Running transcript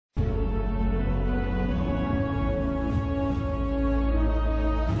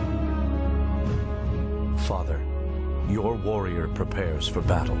your warrior prepares for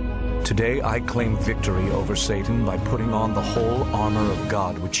battle. Today I claim victory over Satan by putting on the whole armor of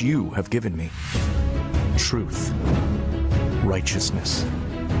God which you have given me. Truth, righteousness,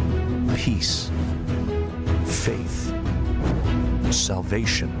 peace, faith,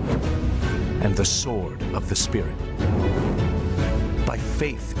 salvation, and the sword of the Spirit. By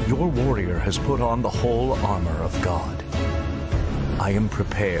faith, your warrior has put on the whole armor of God. I am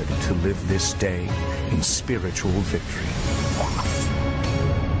prepared to live this day in spiritual victory.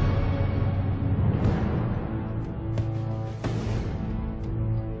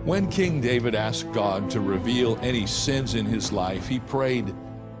 When King David asked God to reveal any sins in his life, he prayed,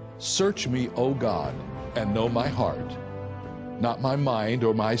 "Search me, O God, and know my heart, not my mind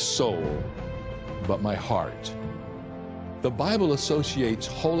or my soul, but my heart." The Bible associates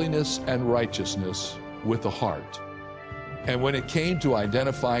holiness and righteousness with the heart. And when it came to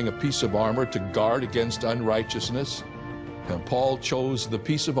identifying a piece of armor to guard against unrighteousness, Paul chose the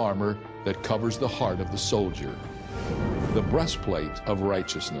piece of armor that covers the heart of the soldier, the breastplate of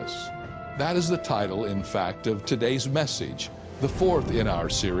righteousness. That is the title, in fact, of today's message, the fourth in our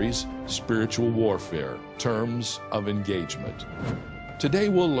series, Spiritual Warfare, Terms of Engagement. Today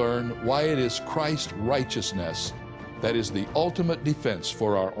we'll learn why it is Christ's righteousness that is the ultimate defense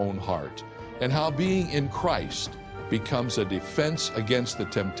for our own heart, and how being in Christ becomes a defense against the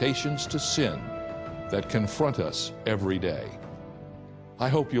temptations to sin that confront us every day. I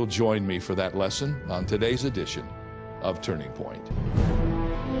hope you'll join me for that lesson on today's edition of Turning Point.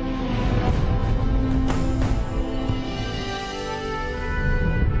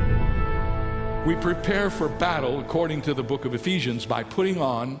 We prepare for battle, according to the book of Ephesians, by putting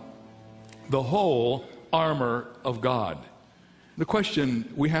on the whole armor of God. The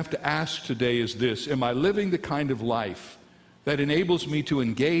question we have to ask today is this: am I living the kind of life that enables me to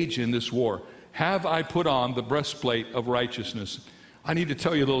engage in this war? Have I put on the breastplate of righteousness? I need to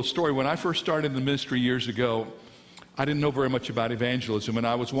tell you a little story. When I first started the ministry years ago, I didn't know very much about evangelism, and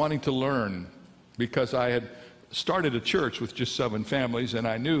I was wanting to learn because I had started a church with just 7 families, and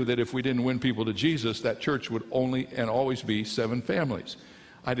I knew that if we didn't win people to Jesus, that church would only and always be 7 families.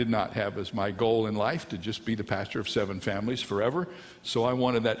 I did not have as my goal in life to just be the pastor of 7 families forever, so I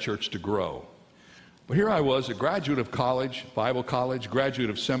wanted that church to grow. But here I was, a graduate of college, Bible college,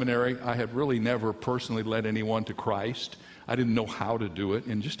 graduate of seminary. I had really never personally led anyone to Christ. I didn't know how to do it.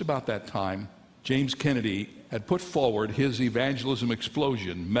 And just about that time, James Kennedy had put forward his evangelism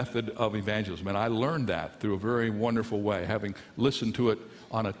explosion method of evangelism, and I learned that through a very wonderful way, having listened to it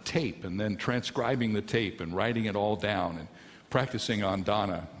on a tape and then transcribing the tape and writing it all down and practicing on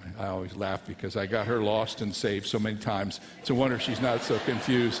Donna. I always laugh because I got her lost and saved so many times. It's a wonder she's not so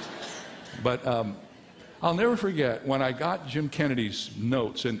confused. But I'll never forget when I got Jim Kennedy's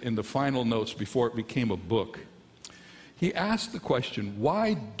notes, in the final notes before it became a book. He asked the question,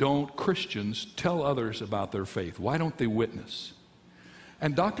 why don't Christians tell others about their faith? Why don't they witness?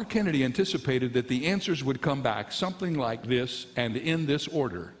 And Dr. Kennedy anticipated that the answers would come back something like this, and in this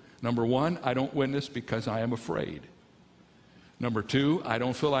order. Number 1, I don't witness because I am afraid. Number 2, I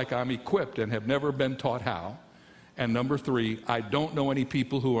don't feel like I'm equipped and have never been taught how. And number 3, I don't know any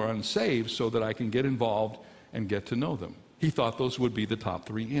people who are unsaved so that I can get involved and get to know them. He thought those would be the top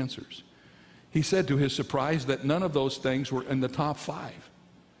 3 answers. He said to his surprise that none of those things were in the top 5.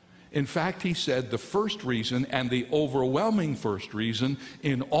 In fact, he said the first reason, and the overwhelming first reason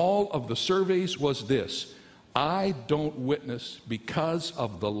in all of the surveys, was this: I don't witness because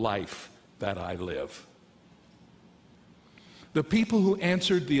of the life that I live. The people who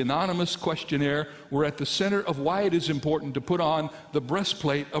answered the anonymous questionnaire were at the center of why it is important to put on the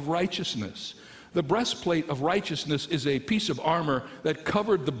breastplate of righteousness. The breastplate of righteousness is a piece of armor that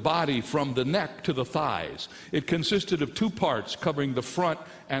covered the body from the neck to the thighs. It consisted of 2 parts covering the front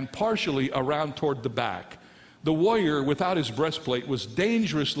and partially around toward the back. The warrior without his breastplate was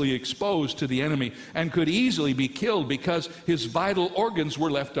dangerously exposed to the enemy and could easily be killed because his vital organs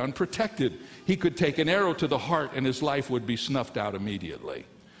were left unprotected. He could take an arrow to the heart and his life would be snuffed out immediately.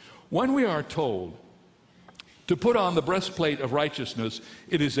 When we are told to put on the breastplate of righteousness,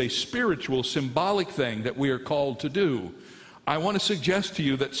 it is a spiritual, symbolic thing that we are called to do. I want to suggest to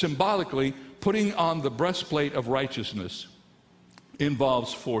you that symbolically, putting on the breastplate of righteousness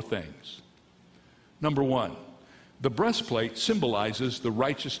involves 4 things. Number 1, the breastplate symbolizes the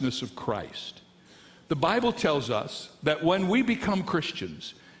righteousness of Christ. The Bible tells us that when we become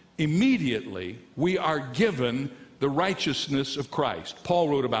Christians, immediately we are given the righteousness of Christ. Paul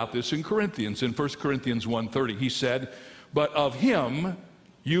wrote about this in Corinthians, in 1 Corinthians 1:30. He said, "But of him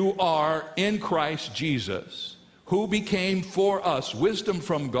you are in Christ Jesus, who became for us wisdom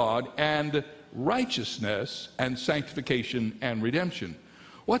from God and righteousness and sanctification and redemption.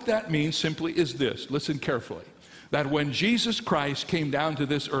 What that means simply is this. Listen carefully. That when Jesus Christ came down to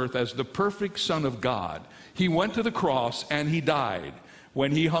this earth as the perfect Son of God, he went to the cross and he died.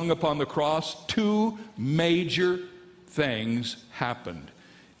 When he hung upon the cross, two major things happened.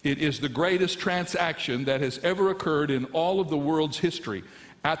 It is the greatest transaction that has ever occurred in all of the world's history.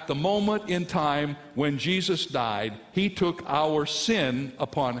 At the moment in time when Jesus died, he took our sin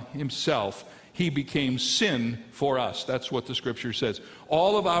upon himself. He became sin for us. That's what the scripture says.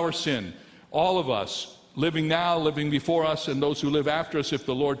 All of our sin, all of us, living now, living before us, and those who live after us if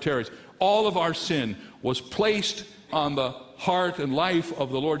the Lord tarries, all of our sin was placed on the heart and life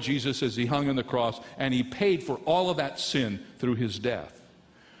of the Lord Jesus as he hung on the cross, and he paid for all of that sin through his death.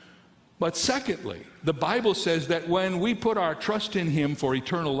 But secondly, the Bible says that when we put our trust in him for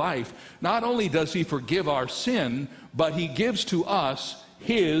eternal life, not only does he forgive our sin, but he gives to us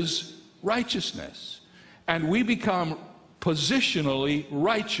his righteousness. And we become positionally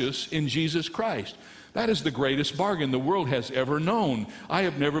righteous in Jesus Christ. That is the greatest bargain the world has ever known. I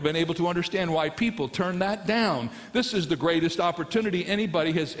have never been able to understand why people turn that down. This is the greatest opportunity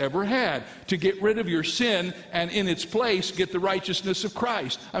anybody has ever had, to get rid of your sin and in its place get the righteousness of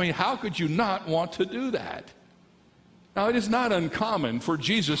Christ. I mean, how could you not want to do that? Now, it is not uncommon for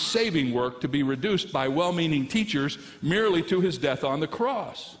Jesus' saving work to be reduced by well-meaning teachers merely to his death on the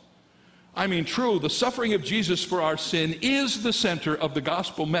cross. I mean, true, the suffering of Jesus for our sin is the center of the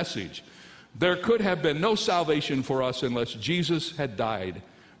gospel message. There could have been no salvation for us unless Jesus had died,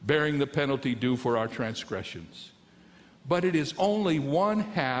 bearing the penalty due for our transgressions. But it is only one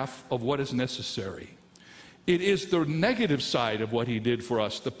half of what is necessary. It is the negative side of what he did for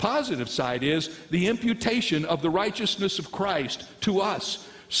us. The positive side is the imputation of the righteousness of Christ to us,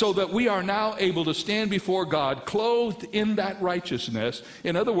 so that we are now able to stand before God clothed in that righteousness.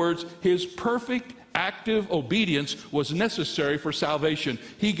 In other words, his perfect active obedience was necessary for salvation.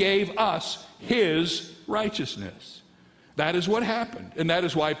 He gave us his righteousness. That is what happened. And that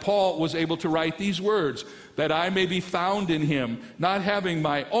is why Paul was able to write these words, that I may be found in him, not having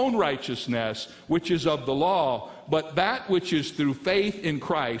my own righteousness, which is of the law, but that which is through faith in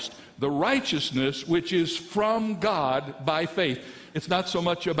Christ, the righteousness which is from God by faith. It's not so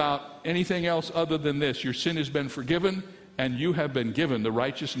much about anything else other than this. Your sin has been forgiven, and you have been given the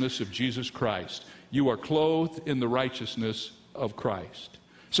righteousness of Jesus Christ. You are clothed in the righteousness of Christ.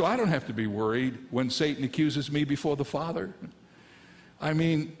 So I don't have to be worried when Satan accuses me before the Father. I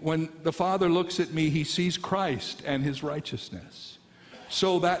mean, when the Father looks at me, he sees Christ and his righteousness.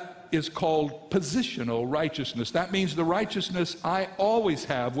 So that is called positional righteousness. That means the righteousness I always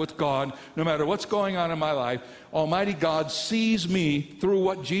have with God, no matter what's going on in my life. Almighty God sees me through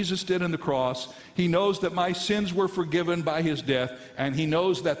what Jesus did on the cross. He knows that my sins were forgiven by his death, and he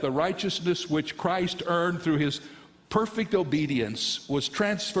knows that the righteousness which Christ earned through his perfect obedience was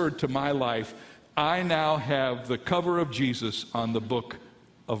transferred to my life. I now have the cover of Jesus on the book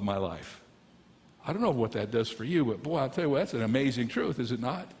of my life. I don't know what that does for you, but boy, I'll tell you what, that's an amazing truth, is it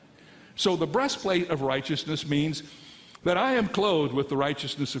not? So the breastplate of righteousness means that I am clothed with the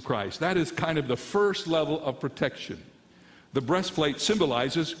righteousness of Christ. That is kind of the first level of protection. The breastplate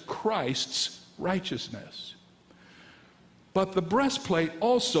symbolizes Christ's righteousness. But the breastplate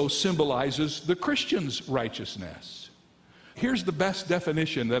also symbolizes the Christian's righteousness. Here's the best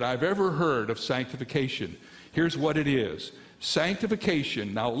definition that I've ever heard of sanctification. Here's what it is.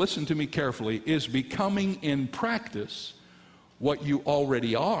 Sanctification, now listen to me carefully, is becoming in practice what you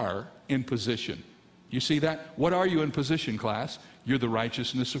already are in position. You see that? What are you in position, class? You're the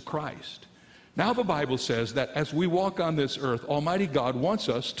righteousness of Christ. Now the Bible says that as we walk on this earth, Almighty God wants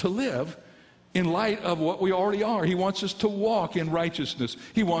us to live in light of what we already are. He wants us to walk in righteousness.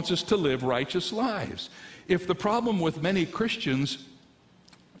 He wants us to live righteous lives. If the problem with many Christians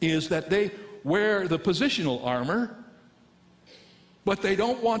is that they wear the positional armor, but they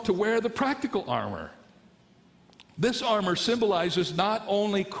don't want to wear the practical armor. This armor symbolizes not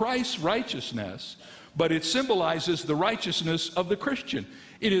only Christ's righteousness, but it symbolizes the righteousness of the Christian.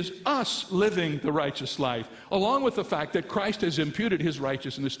 It is us living the righteous life, along with the fact that Christ has imputed his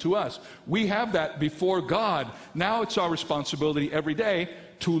righteousness to us. We have that before God. Now it's our responsibility every day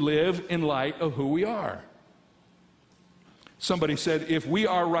to live in light of who we are. Somebody said, if we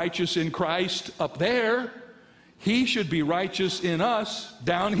are righteous in Christ up there, he should be righteous in us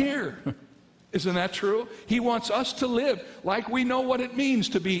down here. Isn't that true? He wants us to live like we know what it means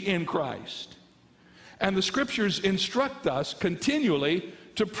to be in Christ. And the scriptures instruct us continually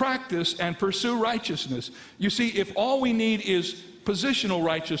to practice and pursue righteousness. You see, if all we need is positional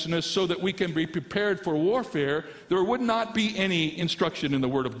righteousness so that we can be prepared for warfare, there would not be any instruction in the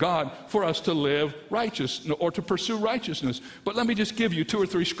Word of God for us to live righteous or to pursue righteousness. But let me just give you 2 or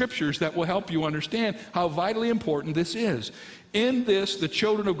 3 scriptures that will help you understand how vitally important this is. In this, the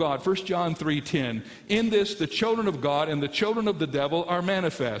children of God, 1 John 3:10, in this, the children of God and the children of the devil are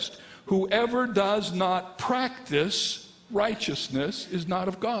manifest. Whoever does not practice righteousness is not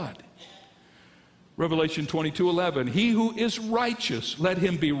of God. Revelation 22:11, he who is righteous, let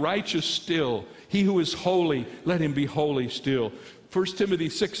him be righteous still. He who is holy, let him be holy still. 1 Timothy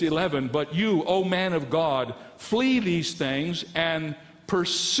 6:11, but you, O man of God, flee these things and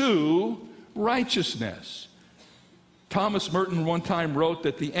pursue righteousness. Thomas Merton one time wrote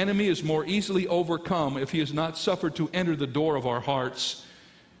that the enemy is more easily overcome if he is not suffered to enter the door of our hearts,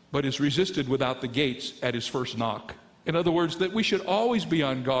 but is resisted without the gates at his first knock. In other words, that we should always be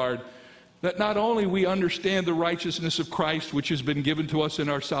on guard, that not only we understand the righteousness of Christ, which has been given to us in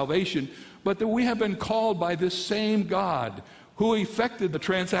our salvation, but that we have been called by this same God who effected the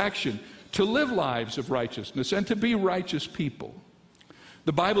transaction to live lives of righteousness and to be righteous people.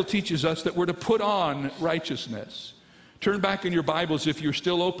 The Bible teaches us that we're to put on righteousness. Turn back in your Bibles, if you're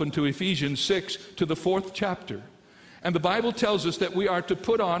still open, to Ephesians 6, to the 4th chapter. And the Bible tells us that we are to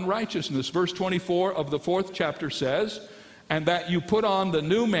put on righteousness. Verse 24 of the 4th chapter says, and that you put on the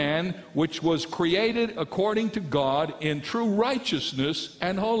new man, which was created according to God in true righteousness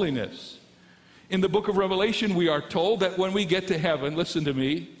and holiness. In the book of Revelation, we are told that when we get to heaven, listen to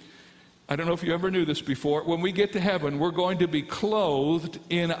me, I don't know if you ever knew this before, when we get to heaven, we're going to be clothed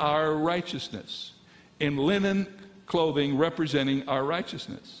in our righteousness, in linen clothing representing our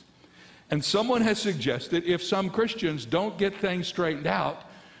righteousness. And someone has suggested if some Christians don't get things straightened out,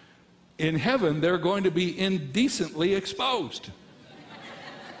 in heaven, they're going to be indecently exposed.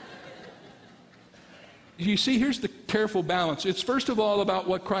 You see, here's the careful balance. It's first of all about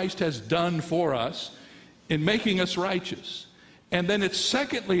what Christ has done for us in making us righteous. And then it's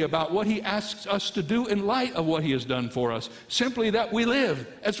secondly about what he asks us to do in light of what he has done for us. Simply that we live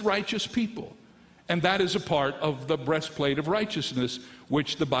as righteous people. And that is a part of the breastplate of righteousness,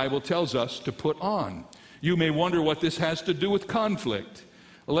 which the Bible tells us to put on. You may wonder what this has to do with conflict.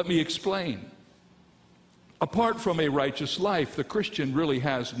 Let me explain. Apart from a righteous life, the Christian really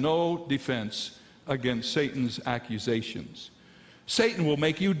has no defense against Satan's accusations. Satan will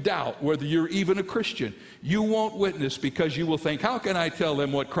make you doubt whether you're even a Christian. You won't witness because you will think, how can I tell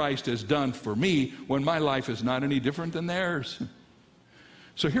them what Christ has done for me when my life is not any different than theirs?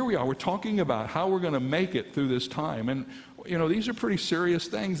 So here we are. We're talking about how we're going to make it through this time. And, you know, these are pretty serious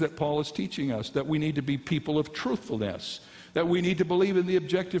things that Paul is teaching us, that we need to be people of truthfulness, that we need to believe in the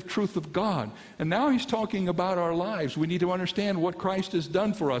objective truth of God. And now he's talking about our lives. We need to understand what Christ has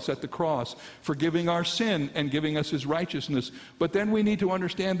done for us at the cross, forgiving our sin and giving us his righteousness. But then we need to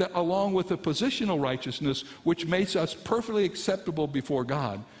understand that along with the positional righteousness, which makes us perfectly acceptable before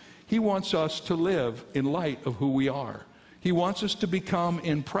God, he wants us to live in light of who we are. He wants us to become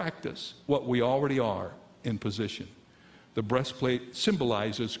in practice what we already are in position. The breastplate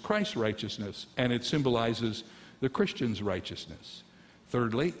symbolizes Christ's righteousness, and it symbolizes the Christian's righteousness.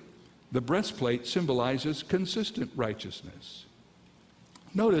 Thirdly, the breastplate symbolizes consistent righteousness.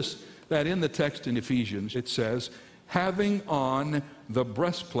 Notice that in the text in Ephesians, it says, having on the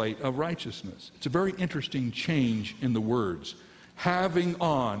breastplate of righteousness. It's a very interesting change in the words. Having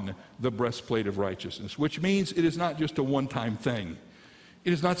on the breastplate of righteousness, which means it is not just a one-time thing.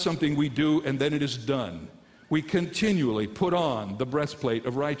 It is not something we do and then it is done. We continually put on the breastplate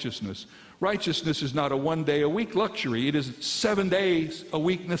of righteousness. Righteousness is not a one-day-a-week luxury. It is 7 days a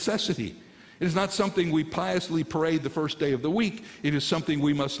week necessity. It is not something we piously parade the first day of the week. It is something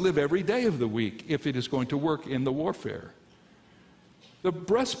we must live every day of the week if it is going to work in the warfare. The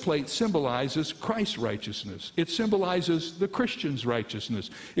breastplate symbolizes Christ's righteousness. It symbolizes the Christian's righteousness.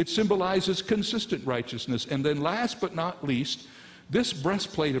 It symbolizes consistent righteousness. And then last but not least, this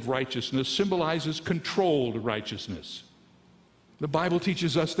breastplate of righteousness symbolizes controlled righteousness. The Bible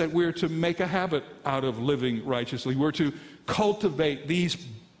teaches us that we're to make a habit out of living righteously. We're to cultivate these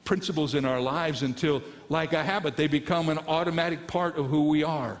principles in our lives until, like a habit, they become an automatic part of who we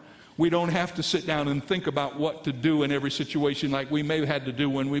are. We don't have to sit down and think about what to do in every situation like we may have had to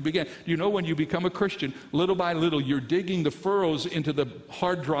do when we began. You know, when you become a Christian, little by little, you're digging the furrows into the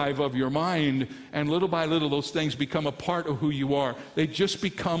hard drive of your mind, and little by little, those things become a part of who you are. They just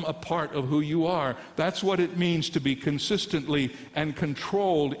become a part of who you are. That's what it means to be consistently and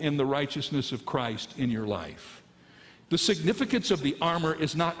controlled in the righteousness of Christ in your life. The significance of the armor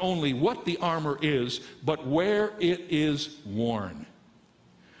is not only what the armor is, but where it is worn.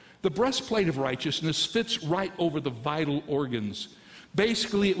 The breastplate of righteousness fits right over the vital organs.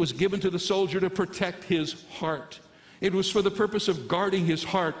 Basically, it was given to the soldier to protect his heart. It was for the purpose of guarding his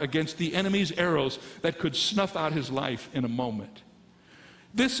heart against the enemy's arrows that could snuff out his life in a moment.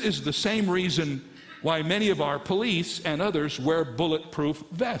 This is the same reason why many of our police and others wear bulletproof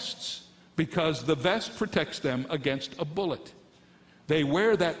vests, because the vest protects them against a bullet. They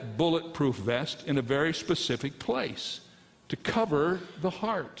wear that bulletproof vest in a very specific place to cover the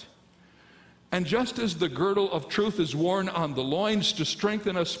heart. And just as the girdle of truth is worn on the loins to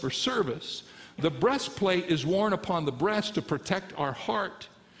strengthen us for service, the breastplate is worn upon the breast to protect our heart.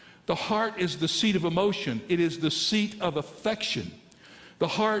 The heart is the seat of emotion. It is the seat of affection. The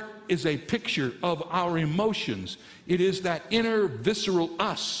heart is a picture of our emotions. It is that inner visceral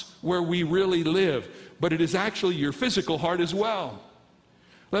us where we really live, but it is actually your physical heart as well.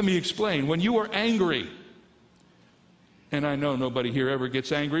 Let me explain. When you are angry, and I know nobody here ever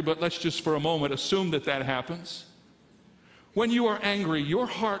gets angry, but let's just for a moment assume that that happens. When you are angry, your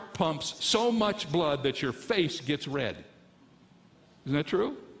heart pumps so much blood that your face gets red. Isn't that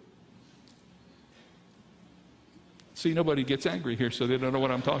true? See, nobody gets angry here, so they don't know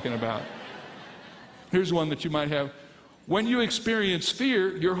what I'm talking about. Here's one that you might have. When you experience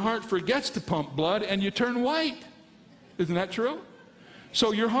fear, your heart forgets to pump blood and you turn white. Isn't that true?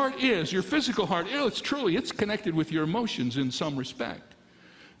 So your heart is, your physical heart, it's connected with your emotions in some respect.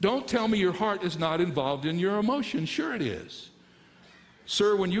 Don't tell me your heart is not involved in your emotions. Sure it is.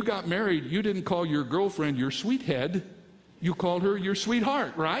 Sir, when you got married, you didn't call your girlfriend your sweethead. You called her your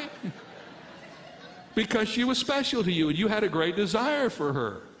sweetheart, right? Because she was special to you and you had a great desire for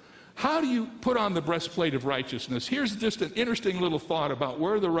her. How do you put on the breastplate of righteousness? Here's just an interesting little thought about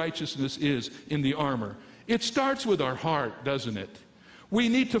where the righteousness is in the armor. It starts with our heart, doesn't it? We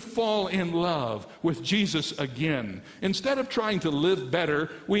need to fall in love with Jesus again. Instead of trying to live better,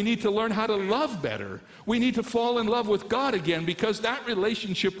 we need to learn how to love better. We need to fall in love with God again, because that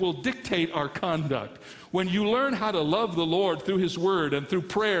relationship will dictate our conduct. When you learn how to love the Lord through His Word and through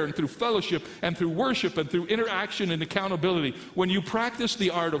prayer and through fellowship and through worship and through interaction and accountability, when you practice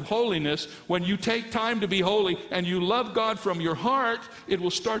the art of holiness, when you take time to be holy and you love God from your heart, it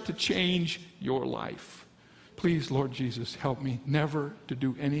will start to change your life. Please, Lord Jesus, help me never to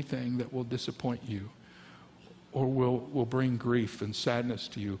do anything that will disappoint you or will bring grief and sadness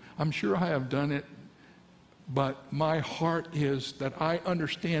to you. I'm sure I have done it, but my heart is that I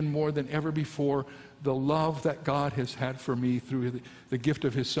understand more than ever before the love that God has had for me through the gift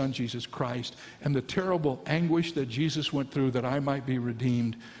of His Son, Jesus Christ, and the terrible anguish that Jesus went through that I might be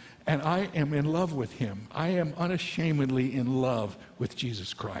redeemed. And I am in love with Him. I am unashamedly in love with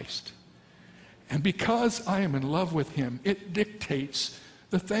Jesus Christ. And because I am in love with Him, it dictates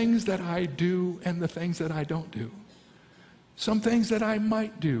the things that I do and the things that I don't do. Some things that I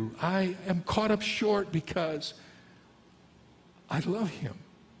might do, I am caught up short because I love Him.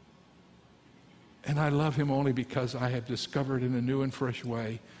 And I love Him only because I have discovered in a new and fresh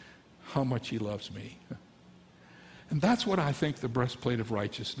way how much He loves me. And that's what I think the breastplate of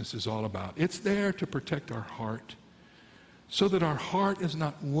righteousness is all about. It's there to protect our heart, so that our heart is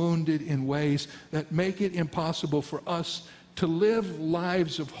not wounded in ways that make it impossible for us to live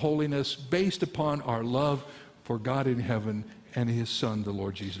lives of holiness based upon our love for God in heaven and His Son, the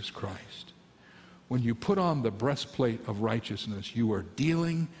Lord Jesus Christ. When you put on the breastplate of righteousness, you are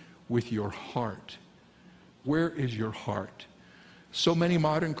dealing with your heart. Where is your heart? So many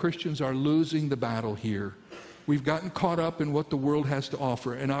modern Christians are losing the battle here. We've gotten caught up in what the world has to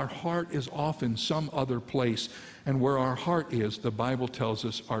offer, and our heart is off in some other place. And where our heart is, the Bible tells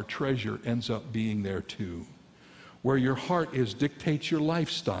us our treasure ends up being there too. Where your heart is dictates your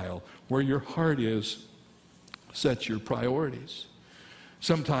lifestyle. Where your heart is sets your priorities.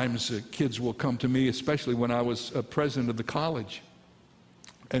 Sometimes kids will come to me, especially when I was president of the college,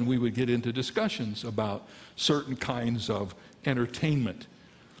 and we would get into discussions about certain kinds of entertainment.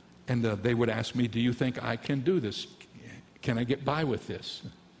 And they would ask me, do you think I can do this? Can I get by with this?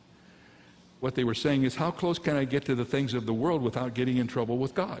 What they were saying is, how close can I get to the things of the world without getting in trouble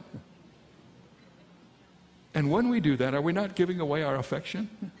with God? And when we do that, are we not giving away our affection?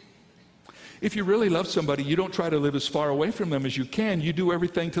 If you really love somebody, you don't try to live as far away from them as you can. You do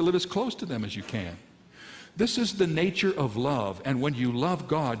everything to live as close to them as you can. This is the nature of love. And when you love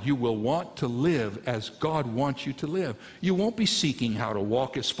God, you will want to live as God wants you to live. You won't be seeking how to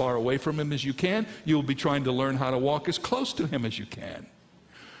walk as far away from Him as you can. You'll be trying to learn how to walk as close to Him as you can.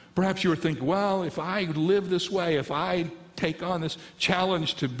 Perhaps you were thinking, well, if I live this way, if I take on this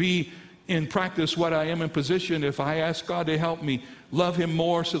challenge to be in practice what I am in position, if I ask God to help me love Him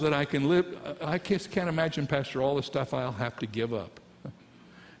more so that I can live, I just can't imagine, Pastor, all the stuff I'll have to give up.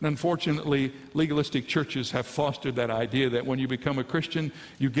 And unfortunately, legalistic churches have fostered that idea that when you become a Christian,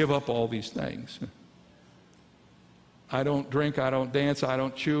 you give up all these things. I don't drink, I don't dance, I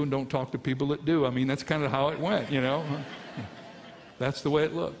don't chew, and don't talk to people that do. I mean, that's kind of how it went, you know. That's the way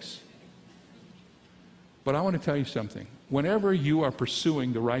it looks. But I want to tell you something. Whenever you are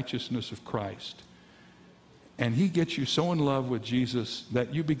pursuing the righteousness of Christ, and he gets you so in love with Jesus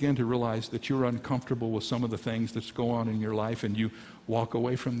that you begin to realize that you're uncomfortable with some of the things that go on in your life and you walk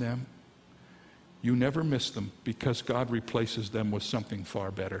away from them, you never miss them because God replaces them with something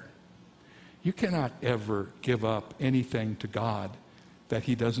far better. You cannot ever give up anything to God that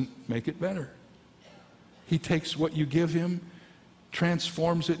he doesn't make it better. He takes what you give him,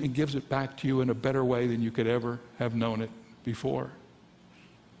 transforms it, and gives it back to you in a better way than you could ever have known it before.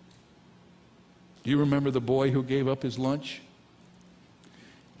 Do you remember the boy who gave up his lunch?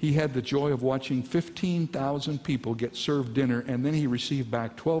 He had the joy of watching 15,000 people get served dinner, and then he received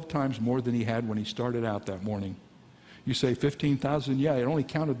back 12 times more than he had when he started out that morning. You say 15,000? Yeah, it only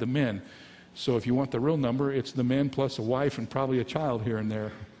counted the men. So if you want the real number, it's the men plus a wife and probably a child here and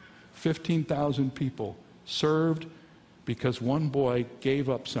there. 15,000 people served because one boy gave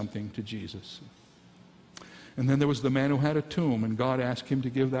up something to Jesus. And then there was the man who had a tomb, and God asked him to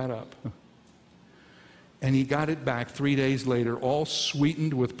give that up. And he got it back 3 days later, all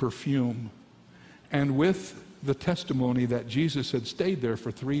sweetened with perfume, and with the testimony that Jesus had stayed there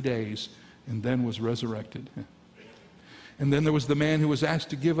for 3 days and then was resurrected. And then there was the man who was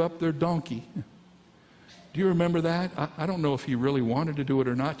asked to give up their donkey. Do you remember that? I don't know if he really wanted to do it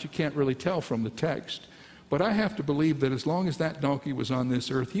or not. You can't really tell from the text. But I have to believe that as long as that donkey was on this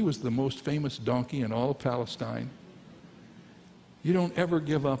earth, he was the most famous donkey in all of Palestine. You don't ever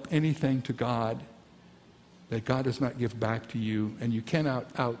give up anything to God that God does not give back to you, and you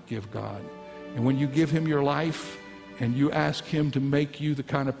cannot outgive God. And when you give him your life and you ask him to make you the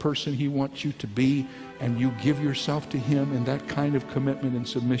kind of person he wants you to be, and you give yourself to him in that kind of commitment and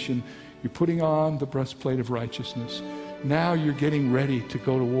submission, you're putting on the breastplate of righteousness. Now you're getting ready to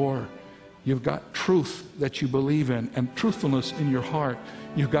go to war. You've got truth that you believe in and truthfulness in your heart.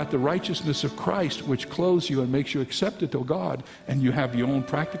 You've got the righteousness of Christ, which clothes you and makes you accepted to God, and you have your own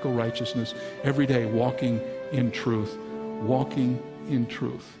practical righteousness every day, walking in truth, walking in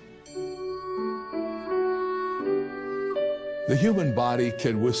truth. The human body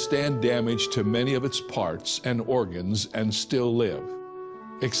can withstand damage to many of its parts and organs and still live,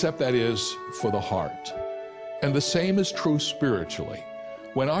 except that is for the heart. And the same is true spiritually.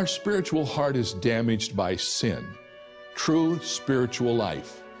 When our spiritual heart is damaged by sin, true spiritual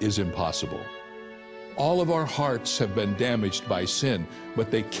life is impossible. All of our hearts have been damaged by sin,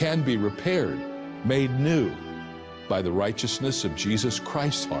 but they can be repaired, made new by the righteousness of Jesus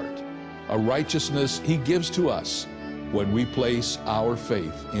Christ's heart, a righteousness he gives to us when we place our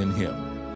faith in him.